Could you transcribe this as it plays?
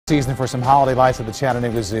Season for some holiday lights at the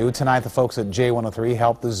Chattanooga Zoo. Tonight, the folks at J103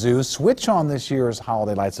 helped the zoo switch on this year's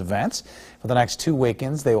holiday lights events. For the next 2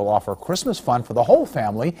 weekends, they will offer Christmas fun for the whole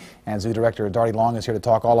family. And Zoo Director Darty Long is here to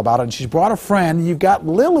talk all about it. And she's brought a friend. You've got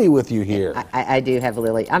Lily with you here. I do have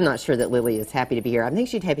Lily. I'm not sure that Lily is happy to be here. I think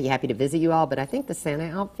she'd be happy to visit you all, but I think the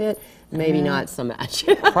Santa outfit, maybe not so much.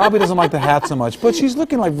 Probably doesn't like the hat so much, but she's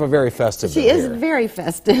looking like very festive. She is very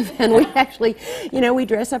festive, and we actually, we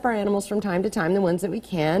dress up our animals from time to time, the ones that we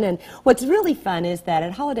can. And what's really fun is that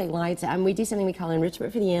at Holiday Lights, we do something we call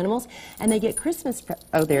enrichment for the animals, and they get Christmas.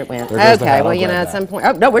 Oh, there it went. Okay, well, at some point.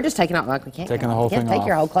 Oh no, we're just taking off. Like, we can't. Taking the whole thing off. Take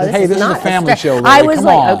your whole clothes. Hey, this is a family show. Lily. I was Come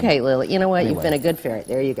like, on. okay, Lily. You know what? Anyway. You've been a good ferret.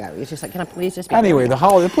 There you go. It's just like, can I please just be anyway, the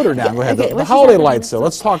holiday. Put her down. Go ahead. Okay, the holiday lights, though.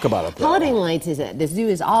 Let's talk about it. Holiday lights is the zoo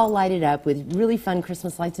is all lighted up with really fun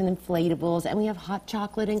Christmas lights and inflatables, and we have hot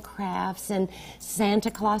chocolate and crafts, and Santa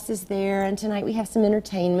Claus is there. And tonight we have some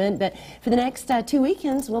entertainment. But for the next 2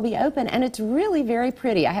 weekends, we'll be open, and it's really very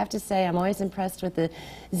pretty. I have to say, I'm always impressed with the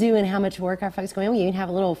zoo and how much work our folks go in. We even have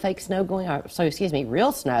a little fake snow going on. So excuse me,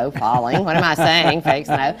 real snow falling. What am I saying? Fake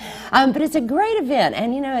snow. But it's a great event,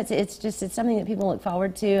 and it's something that people look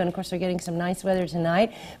forward to. And of course, we're getting some nice weather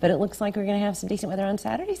tonight, but it looks like we're going to have some decent weather on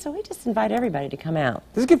Saturday. So we just invite everybody to come out.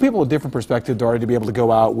 Does it give people a different perspective, Darty, to be able to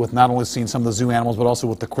go out with not only seeing some of the zoo animals, but also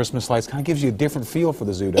with the Christmas lights? Kind of gives you a different feel for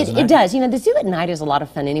the zoo, doesn't it? It does. The zoo at night is a lot of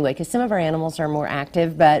fun anyway, because some of our animals are more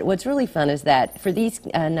active. But what's really fun is that for these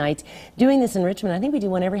nights, doing this enrichment, I think we do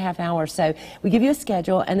one every half hour. So we give you a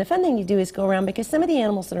schedule, and the fun thing you do is go around, because some of the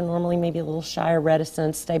animals that are normally maybe a little shy or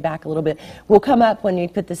reticent, stay back a little bit, will come up when you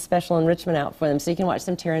put this special enrichment out for them. So you can watch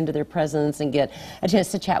them tear into their presents and get a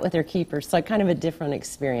chance to chat with their keepers. So kind of a different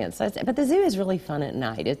experience. But the zoo is really fun at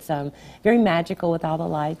night. It's very magical with all the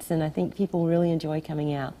lights, and I think people really enjoy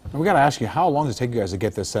coming out. We got to ask you, how long does it take you guys to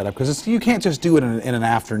get this set up? Because you can't just do it in an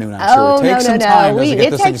afternoon, I'm sure. It takes some time to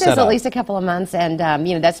get this thing set up. It takes us at least a couple of months, and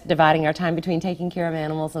that's dividing our time between taking care of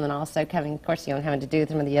animals and then also having, of course, having to do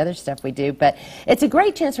some of the other stuff we do. But it's a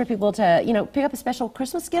great chance for people to, pick up a special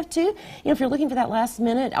Christmas gift too. If you're looking for that last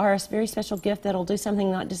minute or a very special gift that'll do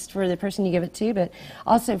something not just for the person you give it to, but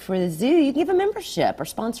also for the zoo, you can give a membership or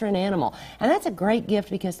sponsor an animal. And that's a great gift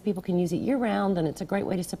because people can use it year-round, and it's a great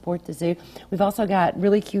way to support the zoo. We've also got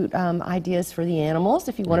really cute ideas for the animals.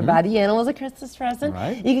 If you want to buy the animals a Christmas present,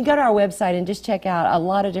 you can go to our website and just check out a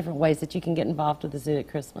lot of different ways that you can get involved with the zoo at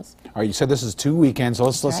Christmas. All right, you said this is 2 weekends, so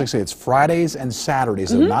let's say it's Fridays and Saturdays,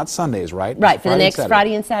 so not Sundays, right? Right, for the next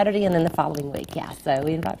Friday and Saturday, and then the following week, yeah. So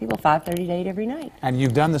we invite people 5:30 to 8 every night. And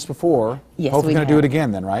you've done this before. Yes, hopefully going to do it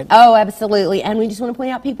again then, right? Oh, absolutely. And we just want to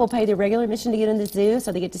point out, people pay their regular admission to get in the zoo,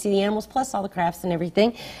 so they get to see the animals plus all the crafts and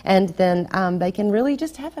everything. And then they can really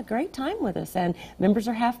just have a great time with us. And members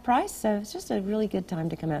are half price, so it's just a really good time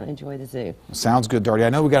to come out and enjoy the zoo. Sounds good, Darty. I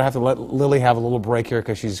know we're going to have to let Lily have a little break here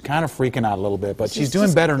because she's kind of freaking out a little bit, but she's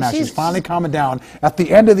doing better now. She's finally calming down. At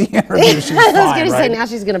the end of the interview, she's fine, I was going to say, now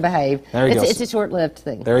she's going to behave. There you go. It's a short-lived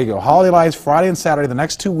thing. There you go. Holiday lights, Friday and Saturday, the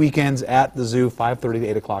next 2 weekends at the zoo, 5:30 to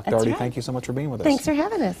 8 o'clock. That's Darty, right. thank you so much for being with us. Thanks for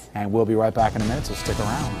having us. And we'll be right back in a minute, so stick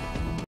around.